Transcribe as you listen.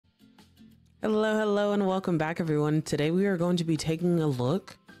Hello, hello, and welcome back, everyone. Today we are going to be taking a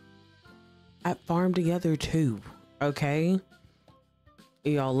look at Farm Together 2, okay?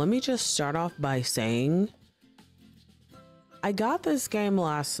 Y'all, let me just start off by saying I got this game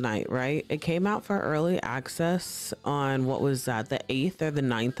last night, right? It came out for early access on, what was that, the 8th or the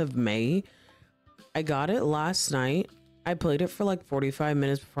 9th of May. I got it last night. I played it for like 45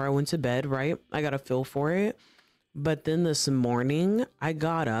 minutes before I went to bed, right? I got a feel for it. But then this morning, I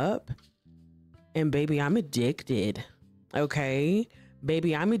got up and baby, I'm addicted. Okay?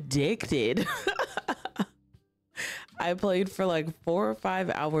 Baby, I'm addicted. I played for like 4 or 5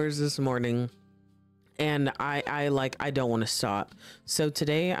 hours this morning and I don't want to stop. So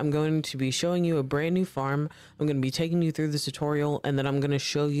today I'm going to be showing you a brand new farm. I'm going to be taking you through this tutorial, and then I'm going to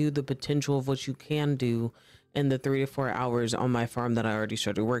show you the potential of what you can do in the 3 to 4 hours on my farm that I already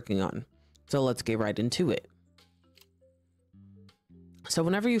started working on. So let's get right into it. So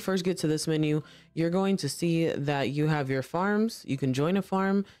whenever you first get to this menu, you're going to see that you have your farms. You can join a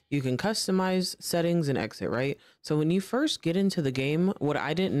farm, you can customize settings and exit, right? So when you first get into the game, what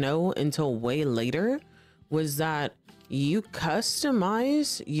I didn't know until way later was that you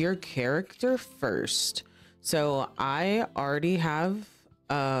customize your character first. So I already have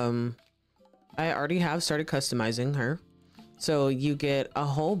started customizing her. So you get a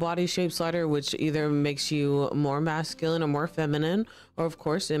whole body shape slider, which either makes you more masculine or more feminine, or of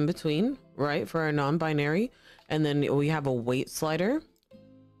course in between, right? For a non-binary. And then we have a weight slider.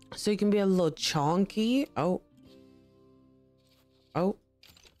 So you can be a little chonky. Oh,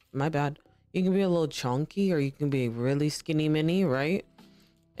 my bad. You can be a little chonky, or you can be really skinny mini, right?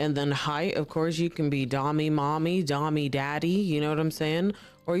 And then height, of course, you can be dommy mommy, dommy daddy, you know what I'm saying?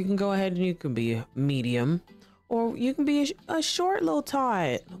 Or you can go ahead and you can be medium. Or you can be a short little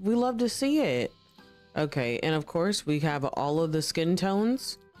tot. We love to see it. Okay, and of course we have all of the skin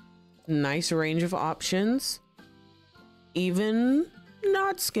tones. Nice range of options. Even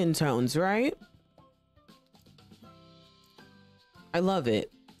not skin tones, right? I love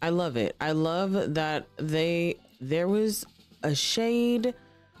it. I love it. I love that there was a shade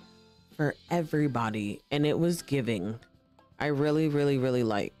for everybody, and it was giving. I really, really, really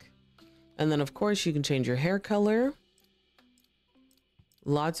like. And then of course you can change your hair color.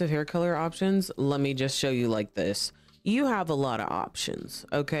 Lots of hair color options. Let me just show you like this. You have a lot of options,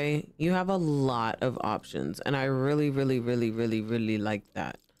 okay? You have a lot of options, and I really, really, really, really, really like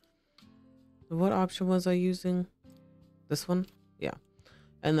that. What option was I using? This one? Yeah.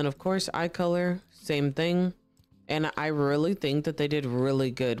 And then of course eye color, same thing. And I really think that they did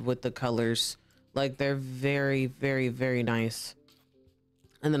really good with the colors. Like, they're very, very, very nice.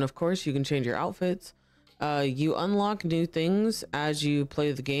 And then of course you can change your outfits. You unlock new things as you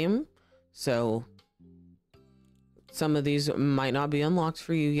play the game. So some of these might not be unlocked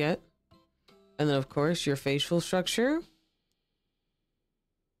for you yet. And then of course your facial structure.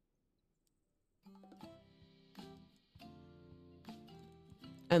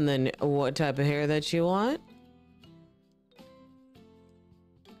 And then what type of hair that you want.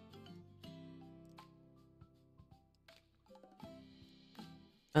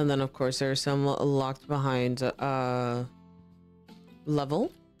 And then of course there's some locked behind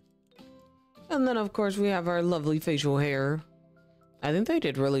level. And then of course we have our lovely facial hair. I think they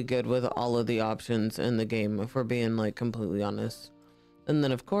did really good with all of the options in the game, if we're being like completely honest. And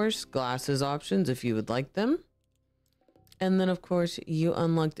then of course glasses options if you would like them. And then of course you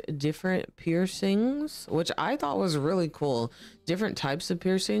unlocked different piercings, which I thought was really cool. Different types of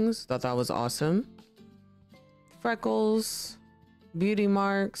piercings, thought that was awesome. Freckles, beauty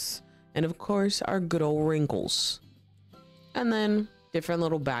marks, and of course our good old wrinkles. And then different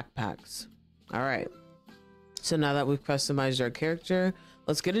little backpacks. All right, so now that we've customized our character,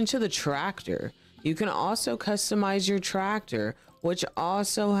 let's get into the tractor. You can also customize your tractor, which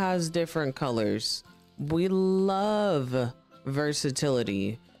also has different colors. We love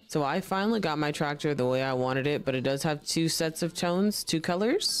versatility. So I finally got my tractor the way I wanted it, but it does have 2 sets of tones, 2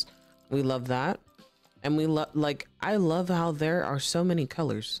 colors. We love that. And we love, like, I love how there are so many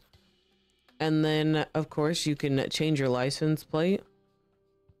colors. And then of course you can change your license plate.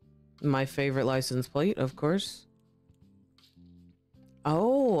 My favorite license plate, of course.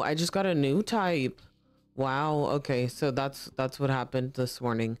 Oh, I just got a new type. Wow. Okay, so that's what happened this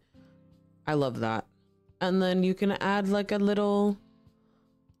morning. I love that. And then you can add like a little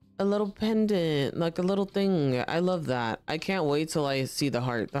pendant, like a little thing. I love that. I can't wait till I see the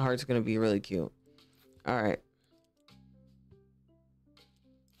heart. The heart's gonna be really cute. All right.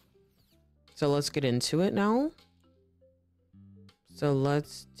 So let's get into it now. So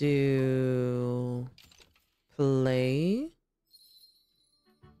let's do play.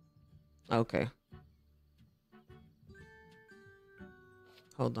 Okay.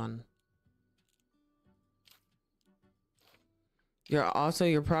 Hold on.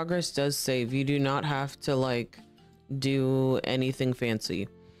 Your progress does save. You do not have to like do anything fancy.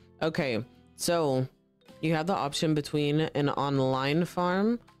 Okay, so you have the option between an online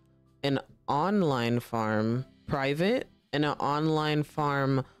farm private, and an online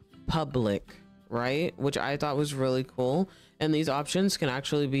farm public, right? Which I thought was really cool. And these options can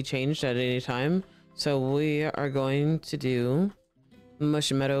actually be changed at any time. So we are going to do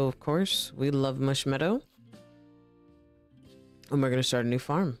Mush Meadow, of course. We love Mush Meadow. And we're going to start a new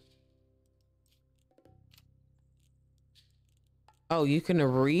farm. Oh, you can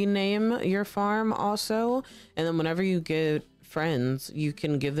rename your farm also. And then whenever you get friends, you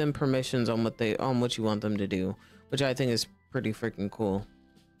can give them permissions on what you want them to do, which I think is pretty freaking cool.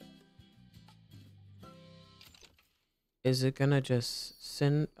 Is it gonna just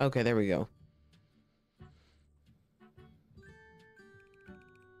send? Okay, there we go.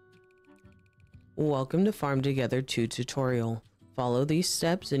 Welcome to Farm Together 2 tutorial. Follow these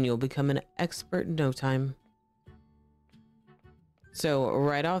steps and you'll become an expert in no time. So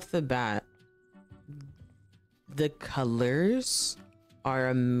right off the bat, the colors are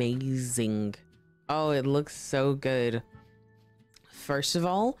amazing. Oh, it looks so good. First of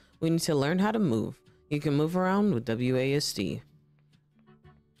all, we need to learn how to move. You can move around with WASD.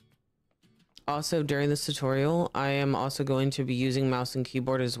 Also, during this tutorial, I am also going to be using mouse and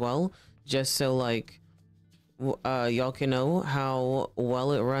keyboard as well, just so like y'all can know how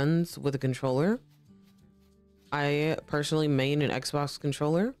well it runs with a controller. I personally main an Xbox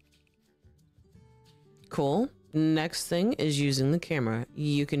controller. Cool. Next thing is using the camera.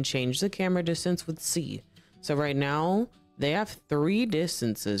 You can change the camera distance with C. So right now they have 3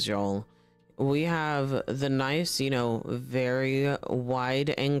 distances, y'all. We have the nice, you know, very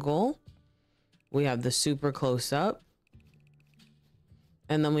wide angle. We have the super close up.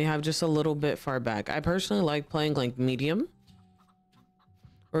 And then we have just a little bit far back. I personally like playing like medium.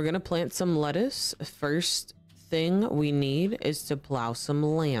 We're gonna plant some lettuce. First thing we need is to plow some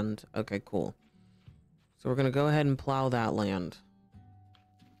land. Okay, cool. So we're gonna go ahead and plow that land.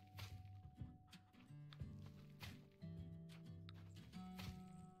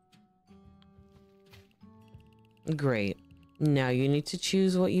 Great. Now you need to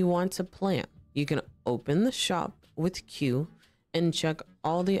choose what you want to plant. You can open the shop with Q and check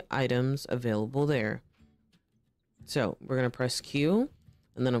all the items available there. So we're gonna press Q,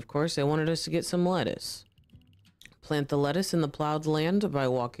 and then of course they wanted us to get some lettuce. Plant the lettuce in the plowed land by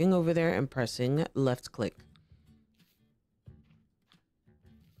walking over there and pressing left click.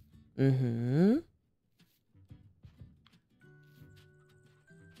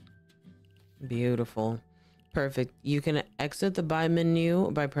 Beautiful. Perfect. You can exit the buy menu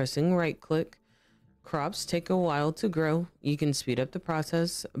by pressing right click. Crops take a while to grow. You can speed up the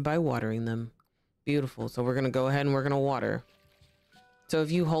process by watering them. Beautiful. So we're going to go ahead and we're going to water. So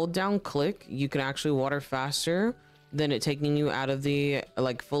if you hold down click, you can actually water faster than it taking you out of the,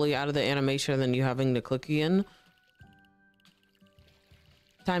 like fully out of the animation than you having to click again.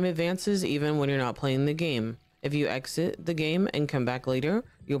 Time advances even when you're not playing the game. If you exit the game and come back later,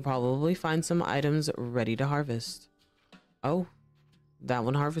 you'll probably find some items ready to harvest. Oh, that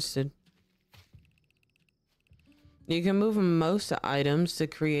one harvested. You can move most items to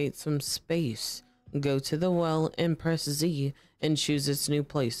create some space. Go to the well and press Z and choose its new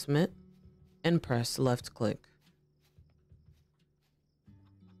placement and press left click.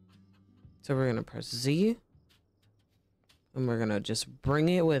 So we're gonna press Z and we're gonna just bring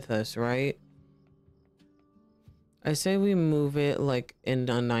it with us, right? I say we move it like in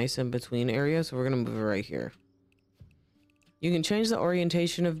a nice in between area, so we're gonna move it right here. You can change the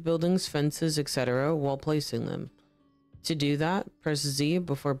orientation of buildings, fences, etc. while placing them. To do that, press Z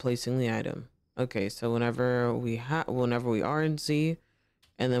before placing the item. Okay, so whenever we are in Z,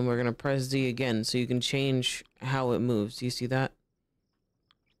 and then we're gonna press Z again, so you can change how it moves. Do you see that?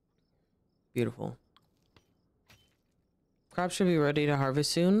 Beautiful. Crops should be ready to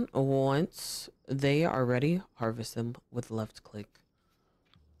harvest soon. Once they are ready, harvest them with left click.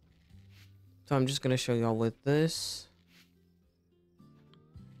 So I'm just gonna show y'all with this.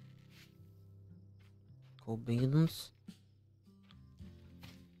 Cool beans.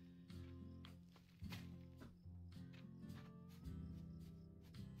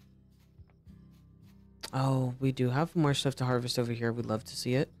 Oh, we do have more stuff to harvest over here. We'd love to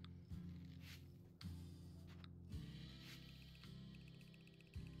see it.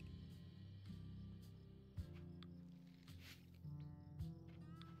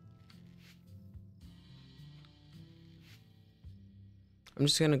 I'm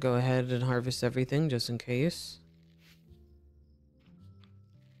just gonna go ahead and harvest everything just in case.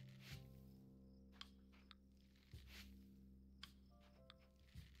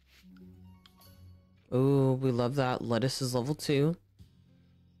 Oh, we love that. Lettuce is level 2.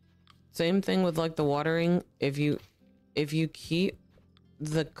 Same thing with like the watering. If you keep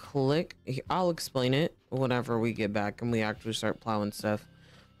the click, I'll explain it whenever we get back and we actually start plowing stuff.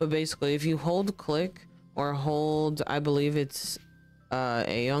 But basically, if you hold click or hold, I believe it's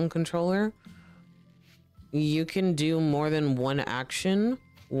A on controller, you can do more than one action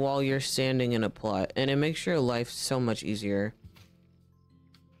while you're standing in a plot, and it makes your life so much easier.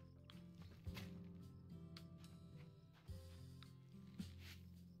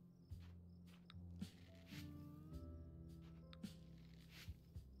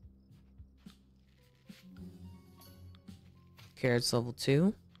 Carrots level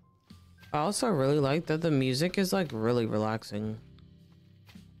 2. I also really like that the music is like really relaxing.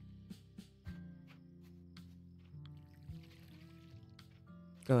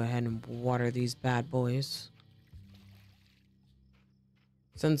 Go ahead and water these bad boys.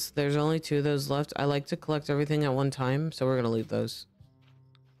 Since there's only 2 of those left, I like to collect everything at one time, so we're gonna leave those.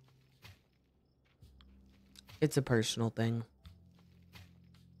 It's a personal thing.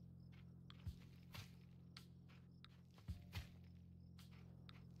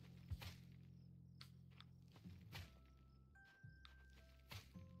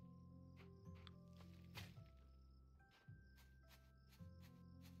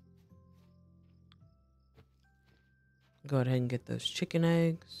 Go ahead and get those chicken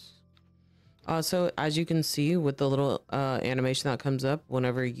eggs. Also, as you can see with the little animation that comes up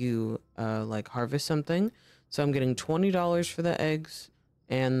whenever you like harvest something. So I'm getting $20 for the eggs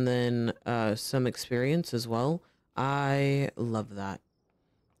and then some experience as well. I love that.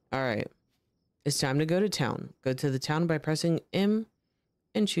 All right. It's time to go to town. Go to the town by pressing M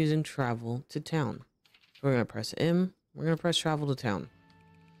and choosing travel to town. We're going to press M. We're going to press travel to town.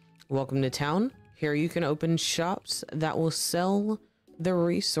 Welcome to town. Here you can open shops that will sell the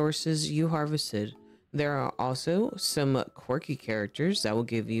resources you harvested. There are also some quirky characters that will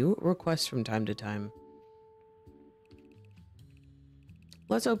give you requests from time to time.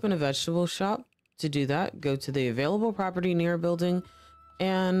 Let's open a vegetable shop. To do that, go to the available property near a building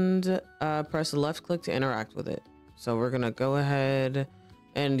and press left click to interact with it. So we're gonna go ahead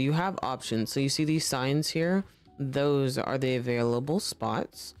and you have options. So you see these signs here, those are the available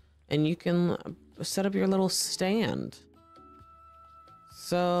spots and you can set up your little stand.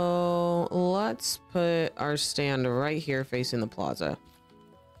 So let's put our stand right here facing the plaza.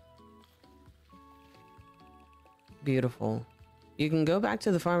 Beautiful. You can go back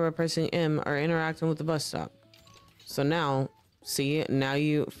to the farm by pressing M or interacting with the bus stop. So now, see, now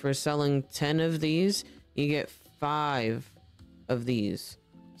you, for selling 10 of these, you get 5 of these.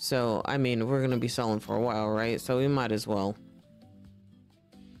 So, I mean, we're going to be selling for a while, right? So we might as well.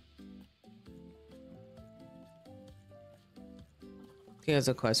 He has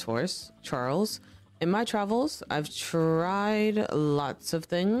a quest for us. Charles, in my travels, I've tried lots of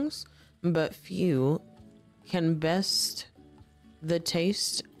things, but few can best the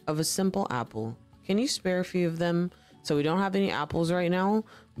taste of a simple apple. Can you spare a few of them? So we don't have any apples right now,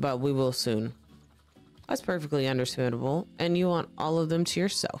 but we will soon. That's perfectly understandable. And you want all of them to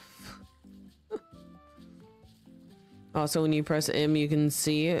yourself. Also, when you press M, you can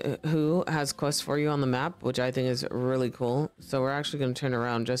see who has quests for you on the map, which I think is really cool. So we're actually going to turn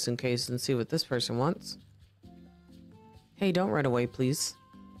around just in case and see what this person wants. Hey, don't run away, please.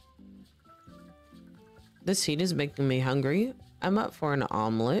 This heat is making me hungry. I'm up for an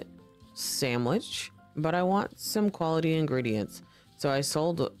omelet sandwich, but I want some quality ingredients. So I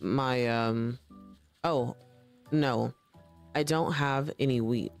sold my, oh, no, I don't have any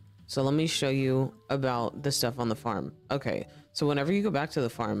wheat. So let me show you about the stuff on the farm. Okay, so whenever you go back to the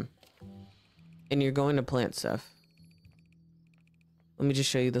farm and you're going to plant stuff, let me just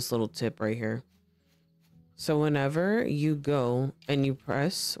show you this little tip right here. So whenever you go and you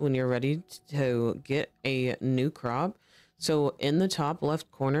press when you're ready to get a new crop, so in the top left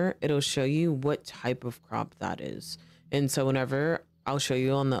corner, it'll show you what type of crop that is. And so whenever I'll show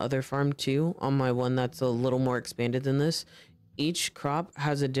you on the other farm too, on my one that's a little more expanded than this, each crop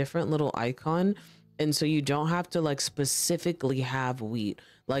has a different little icon. And so you don't have to like specifically have wheat.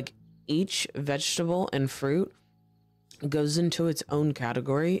 Like each vegetable and fruit goes into its own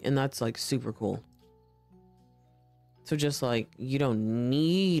category, and that's like super cool. So just like you don't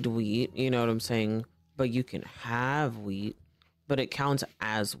need wheat, you know what I'm saying? But you can have wheat, but it counts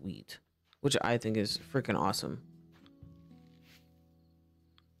as wheat, which I think is freaking awesome.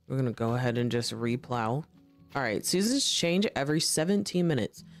 We're gonna go ahead and just replow. All right, seasons change every 17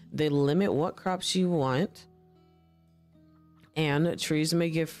 minutes. They limit what crops you want, and trees may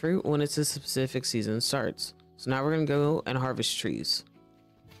give fruit when it's a specific season starts. So now we're gonna go and harvest trees.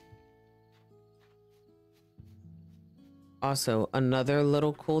 Also, another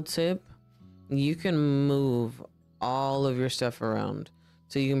little cool tip, you can move all of your stuff around.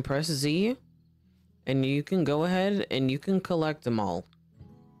 So you can press Z and you can go ahead and you can collect them all.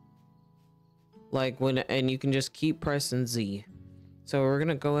 And you can just keep pressing Z. So we're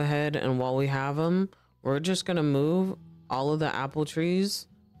gonna go ahead, and while we have them, we're just gonna move all of the apple trees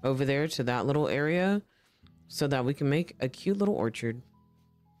over there to that little area so that we can make a cute little orchard.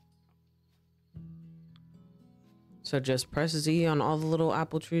 So just press Z on all the little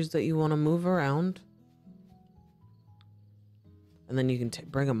apple trees that you want to move around. And then you can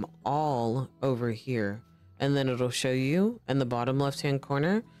bring them all over here. And then it'll show you in the bottom left-hand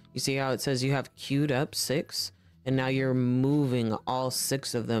corner. You see how it says you have queued up 6? And now you're moving all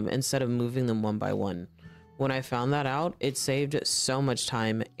 6 of them instead of moving them one by one. When I found that out, it saved so much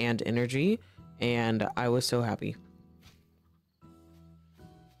time and energy. And I was so happy.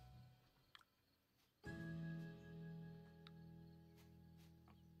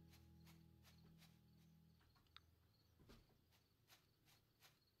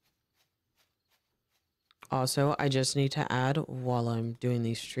 Also, I just need to add while I'm doing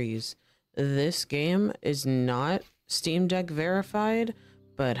these trees, this game is not Steam Deck verified,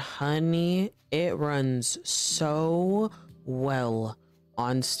 but honey, it runs so well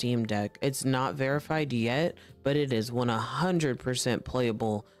on Steam Deck. It's not verified yet, but it is 100%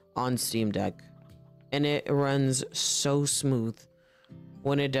 playable on Steam Deck. And it runs so smooth.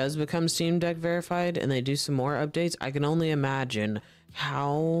 When it does become Steam Deck verified and they do some more updates, I can only imagine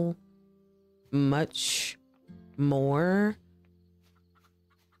how much more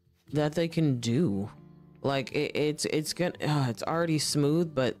that they can do. Like it's gonna it's already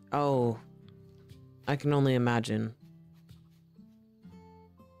smooth, but oh, I can only imagine.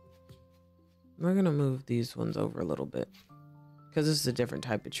 We're gonna move these ones over a little bit because this is a different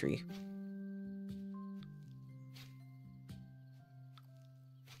type of tree.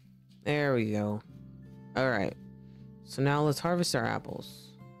 There we go. All right, so now let's harvest our apples.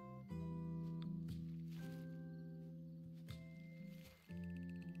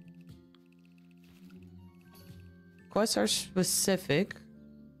 Quests are specific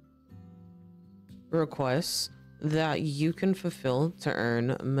requests that you can fulfill to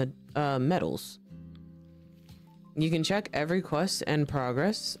earn medals. You can check every quest and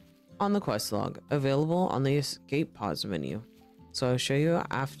progress on the quest log, available on the escape pause menu. So I'll show you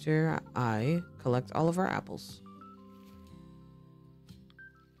after I collect all of our apples.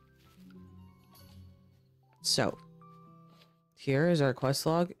 So here is our quest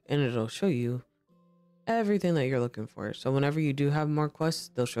log, and it'll show you everything that you're looking for. So whenever you do have more quests,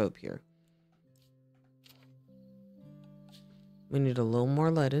 they'll show up here. We need a little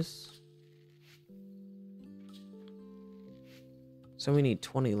more lettuce. So we need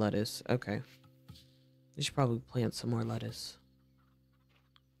 20 lettuce. Okay. We should probably plant some more lettuce.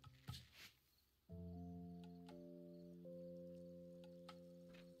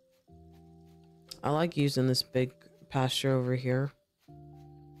 I like using this big pasture over here.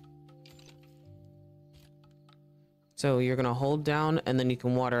 So you're going to hold down and then you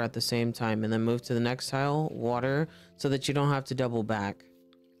can water at the same time, and then move to the next tile, water, so that you don't have to double back.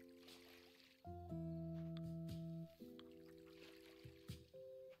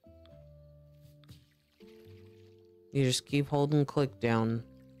 You just keep holding click down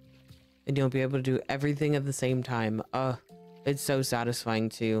and you'll be able to do everything at the same time. It's so satisfying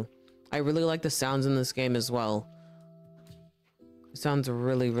too. I really like the sounds in this game as well. It sounds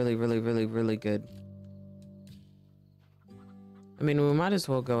really, really, really, really, really good. I mean, we might as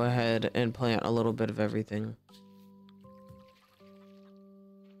well go ahead and plant a little bit of everything.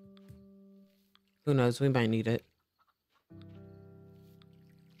 Who knows? We might need it.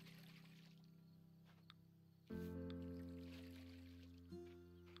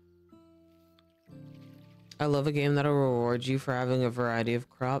 I love a game that'll reward you for having a variety of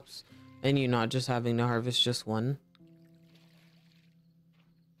crops and you not just having to harvest just one.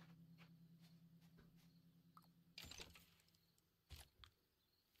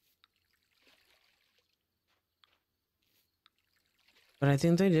 But I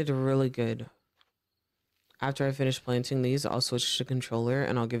think they did really good. After I finish planting these, I'll switch to controller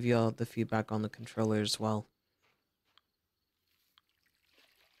and I'll give you all the feedback on the controller as well.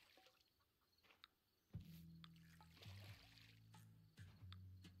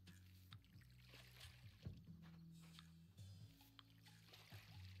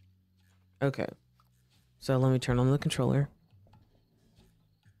 Okay. So let me turn on the controller.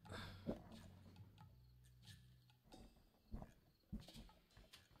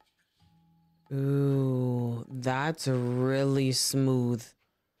 Ooh, that's really smooth.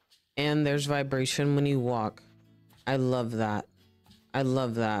 And there's vibration when you walk. I love that. I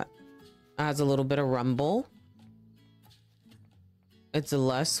love that. It has a little bit of rumble. It's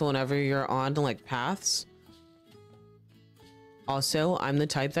less whenever you're on like paths. Also, I'm the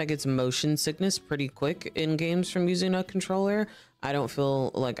type that gets motion sickness pretty quick in games from using a controller. I don't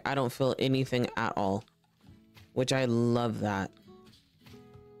feel anything at all, which I love that.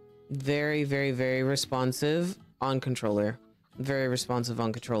 Very, very, very responsive on controller. Very responsive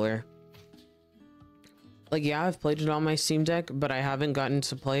on controller. Like, yeah, I've played it on my Steam Deck, but I haven't gotten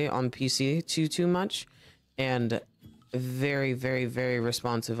to play on PC too much. And very, very, very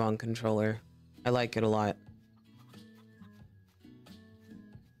responsive on controller. I like it a lot.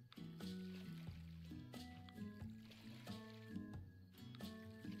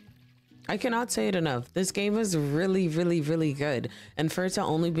 I cannot say it enough. This game is really, really, really good. And for it to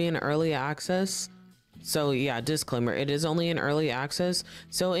only be in early access, so yeah, disclaimer, it is only in early access.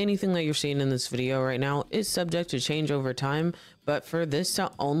 So anything that you're seeing in this video right now is subject to change over time. But for this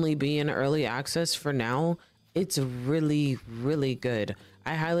to only be in early access for now, it's really, really good.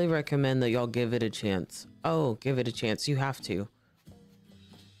 I highly recommend that y'all give it a chance. Oh, give it a chance. You have to.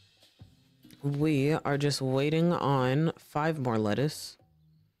 We are just waiting on 5 more lettuce.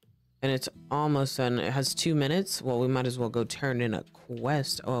 And it's almost done. It has 2 minutes. Well, we might as well go turn in a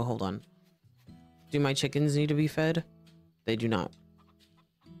quest. Oh, hold on. Do my chickens need to be fed? They do not.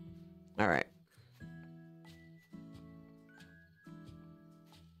 All right.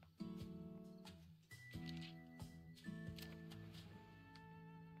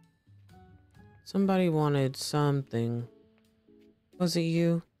 Somebody wanted something. Was it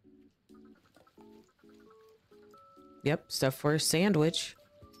you? Yep, stuff for a sandwich.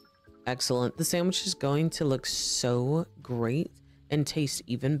 Excellent. The sandwich is going to look so great and taste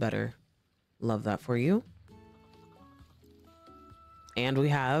even better. Love that for you. And we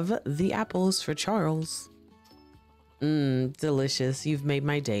have the apples for Charles. Delicious. You've made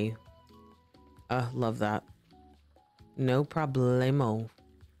my day. Love that. No problemo.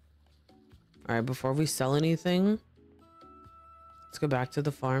 All right, before we sell anything, let's go back to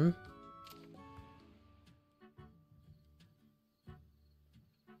the farm.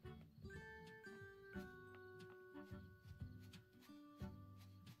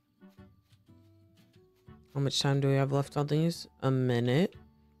 How much time do we have left on these? 1.5 minutes.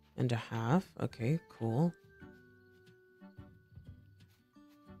 Okay, cool.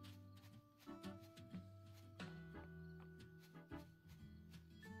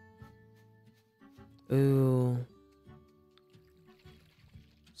 Ooh.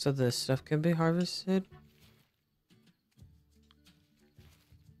 So this stuff can be harvested?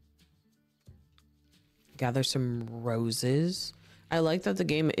 Gather some roses. I like that the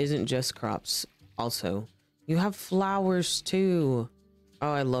game isn't just crops. Also, you have flowers too.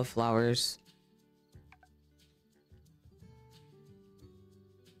 Oh, I love flowers.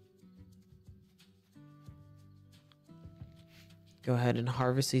 Go ahead and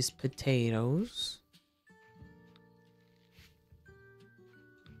harvest these potatoes.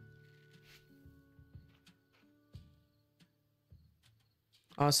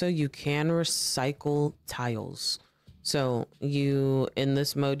 Also, you can recycle tiles. So in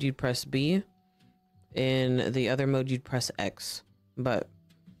this mode, you'd press B. In the other mode, you'd press X. So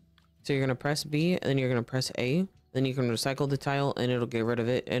you're going to press B, and then you're going to press A. Then you can recycle the tile, and it'll get rid of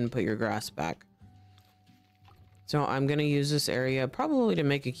it and put your grass back. So I'm going to use this area probably to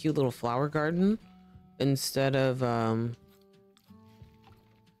make a cute little flower garden instead of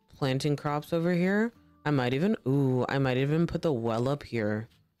planting crops over here. I might even put the well up here.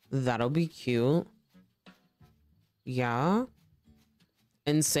 That'll be cute. Yeah.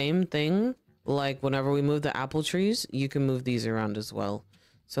 And same thing, like whenever we move the apple trees, you can move these around as well.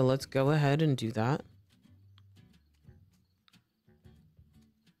 So let's go ahead and do that.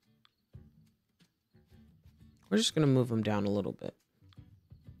 We're just going to move them down a little bit.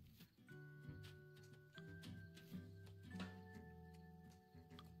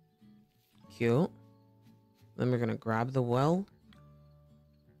 Cute. Then we're going to grab the well.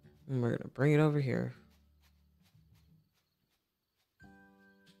 And we're going to bring it over here.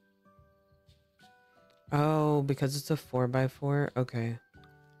 Oh, because it's a 4x4? Okay.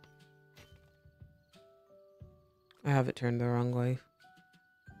 I have it turned the wrong way.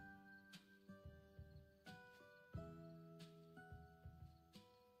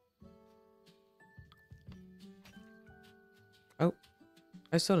 Oh,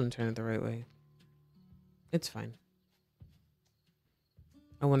 I still didn't turn it the right way. It's fine.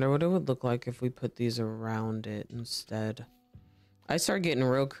 I wonder what it would look like if we put these around it instead. I start getting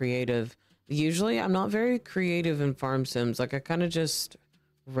real creative. Usually I'm not very creative in farm sims. Like I kind of just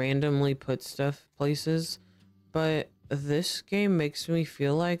randomly put stuff places, but this game makes me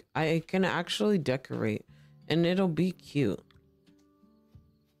feel like I can actually decorate and it'll be cute.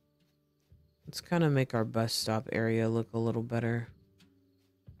 Let's kind of make our bus stop area look a little better.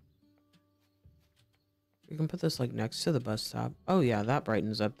 We can put this like next to the bus stop. Oh yeah, that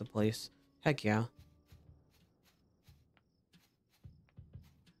brightens up the place. Heck yeah.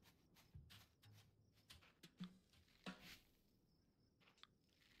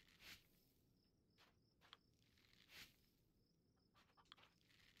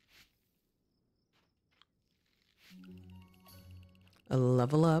 A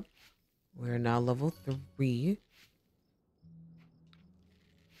level up. We're now level 3.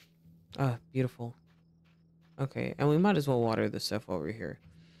 Ah, beautiful. Okay, and we might as well water the stuff over here.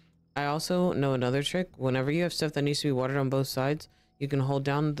 I also know another trick. Whenever you have stuff that needs to be watered on both sides, you can hold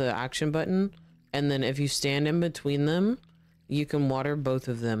down the action button, and then if you stand in between them, you can water both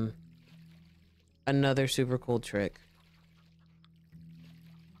of them. Another super cool trick.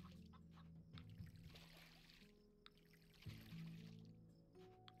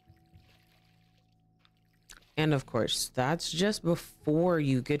 And of course, that's just before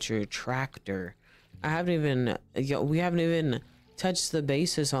you get your tractor. I haven't even, we haven't even touched the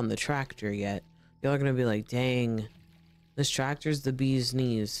basis on the tractor yet. Y'all are gonna be like, dang, this tractor's the bee's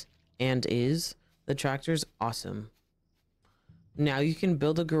knees. And the tractor's awesome. Now you can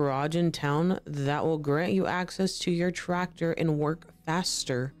build a garage in town that will grant you access to your tractor and work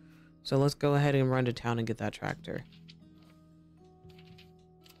faster. So let's go ahead and run to town and get that tractor.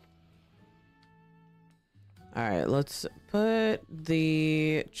 All right, let's put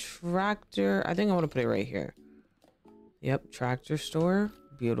the tractor. I think I want to put it right here. Yep, tractor store.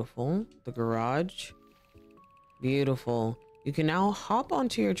 Beautiful. The garage. Beautiful. You can now hop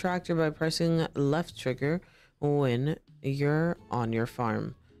onto your tractor by pressing left trigger when you're on your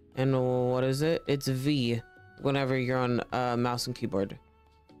farm. And what is it? It's V whenever you're on mouse and keyboard.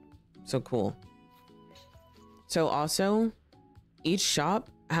 So cool. So also, each shop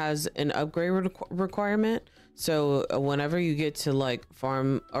has an upgrade requirement. So whenever you get to like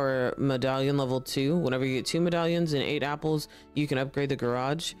farm or medallion level 2, whenever you get 2 medallions and 8 apples, you can upgrade the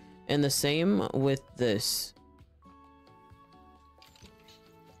garage. And the same with this.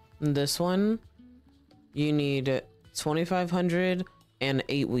 This one, you need 2,500 and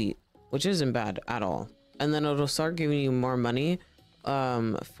 8 wheat, which isn't bad at all. And then it'll start giving you more money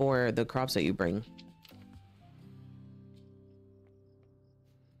for the crops that you bring.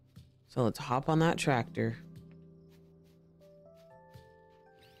 So let's hop on that tractor.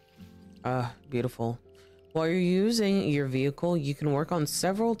 Beautiful. While you're using your vehicle, you can work on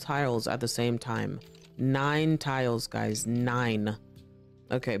several tiles at the same time. 9 tiles, guys. 9.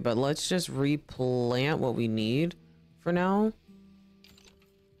 Okay, but let's just replant what we need for now.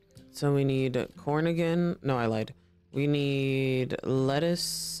 So we need corn again. No, I lied. We need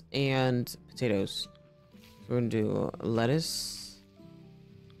lettuce and potatoes. So we're gonna do lettuce.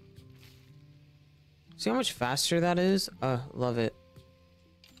 See how much faster that is? Love it.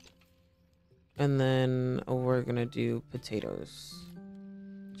 And then we're gonna do potatoes.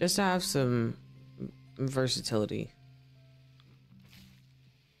 Just to have some versatility.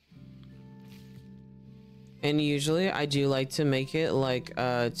 And usually I do like to make it like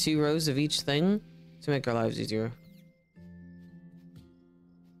 2 rows of each thing to make our lives easier.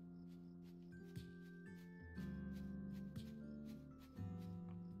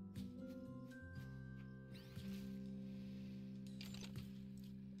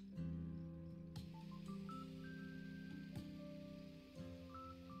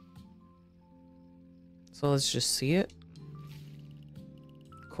 So let's just see it.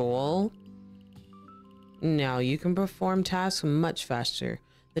 Cool. Now you can perform tasks much faster.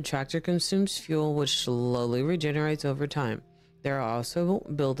 The tractor consumes fuel, which slowly regenerates over time. There are also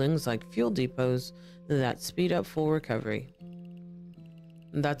buildings like fuel depots that speed up full recovery.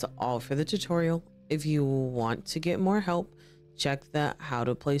 That's all for the tutorial. If you want to get more help, check the how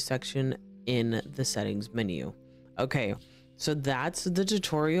to play section in the settings menu. Okay, so that's the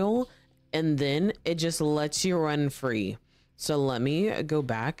tutorial, and then it just lets you run free. So let me go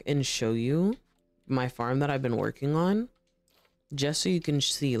back and show you my farm that I've been working on, just so you can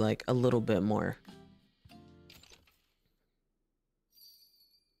see like a little bit more.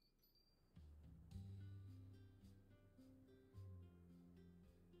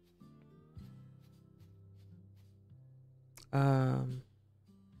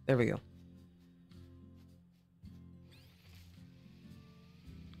 There we go.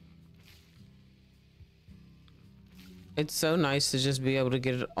 It's so nice to just be able to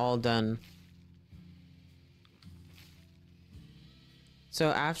get it all done. So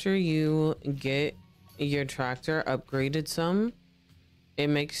after you get your tractor upgraded some, it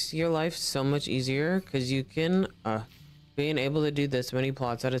makes your life so much easier because you can, being able to do this many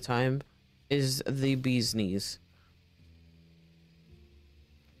plots at a time is the bee's knees.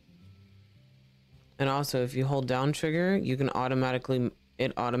 And also if you hold down trigger, you can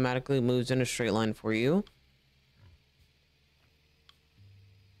it automatically moves in a straight line for you.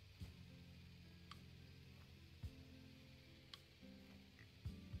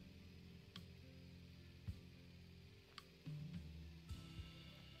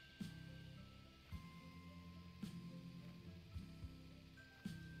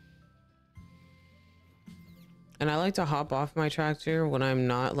 And I like to hop off my tractor when I'm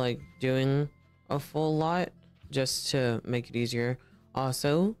not like doing a full lot just to make it easier.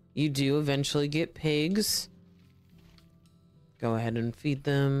 Also, you do eventually get pigs. Go ahead and feed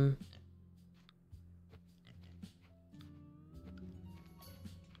them.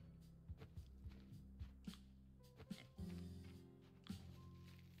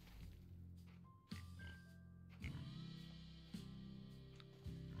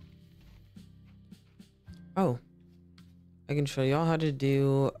 Oh, I can show y'all how to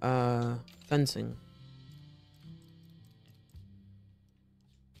do fencing.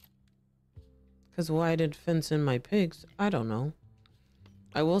 Because why did fence in my pigs? I don't know.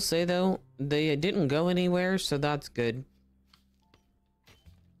 I will say though, they didn't go anywhere, so that's good.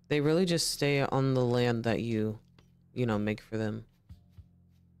 They really just stay on the land that you know, make for them.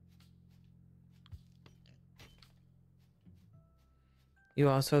 You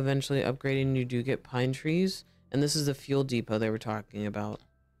also eventually upgrading, you do get pine trees. And this is the fuel depot they were talking about.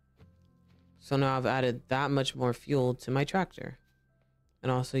 So now I've added that much more fuel to my tractor.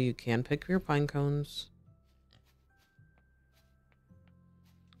 And also you can pick your pine cones.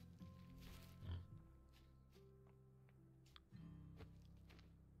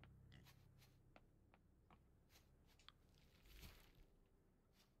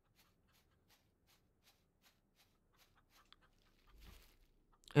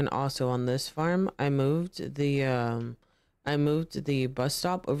 And also on this farm, I moved the bus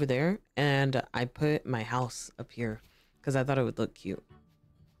stop over there and I put my house up here because I thought it would look cute.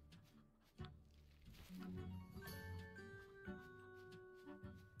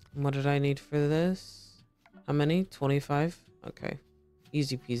 What did I need for this? How many? 25? Okay.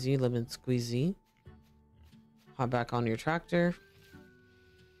 Easy peasy, lemon squeezy. Hop back on your tractor.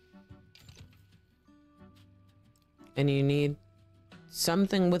 And you need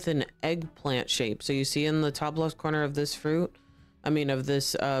something with an eggplant shape. So you see in the top left corner of this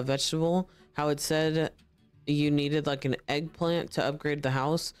vegetable, how it said you needed like an eggplant to upgrade the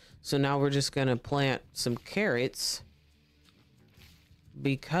house. So now we're just gonna plant some carrots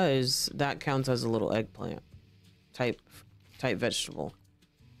because that counts as a little eggplant type vegetable.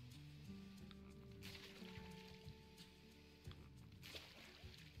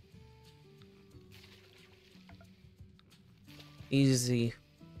 Easy.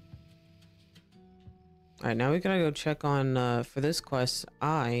 All right, now we gotta go check on for this quest.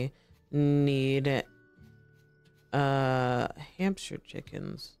 I need Hampshire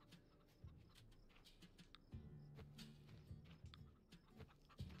chickens.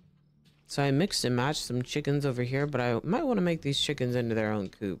 So I mixed and matched some chickens over here, but I might want to make these chickens into their own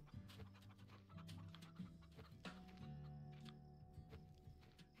coop.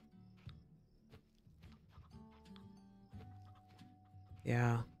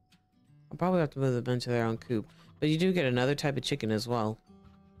 Yeah. I'll probably have to move them into their own coop. But you do get another type of chicken as well.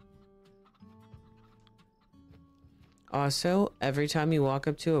 Also, every time you walk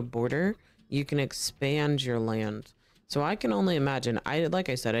up to a border, you can expand your land. So I can only imagine, like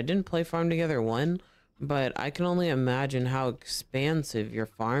I said, I didn't play Farm Together 1, but I can only imagine how expansive your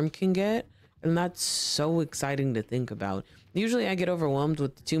farm can get. And that's so exciting to think about. Usually I get overwhelmed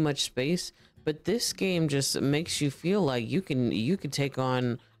with too much space, but this game just makes you feel like you can take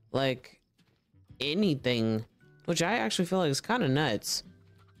on like anything, which I actually feel like is kind of nuts.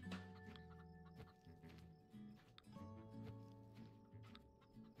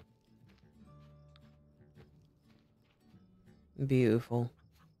 Beautiful.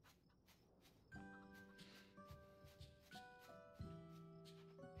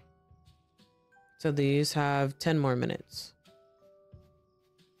 So these have 10 more minutes.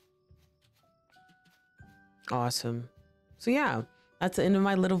 Awesome. So yeah, that's the end of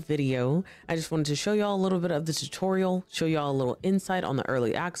my little video. I just wanted to show y'all a little bit of the tutorial, show y'all a little insight on the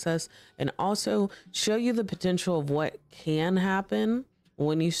early access, and also show you the potential of what can happen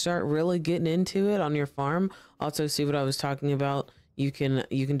when you start really getting into it on your farm, also see what I was talking about. You can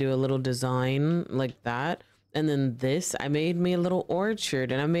do a little design like that. And then this, I made me a little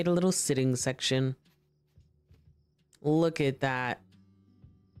orchard and I made a little sitting section. Look at that.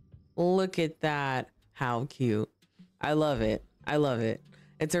 Look at that. How cute. I love it. I love it.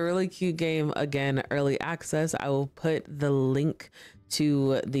 It's a really cute game. Again, early access. I will put the link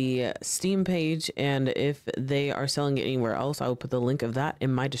to the Steam page, and if they are selling it anywhere else, I will put the link of that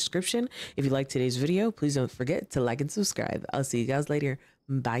in my description. If you like today's video, please don't forget to like and subscribe. I'll see you guys later.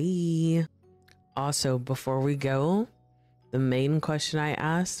 Bye. Also, before we go, the main question I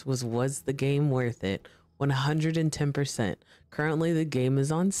asked was the game worth it? 110%. Currently, the game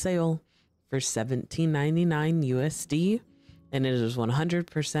is on sale for $17.99 USD, and it is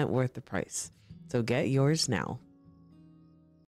 100% worth the price. So get yours now.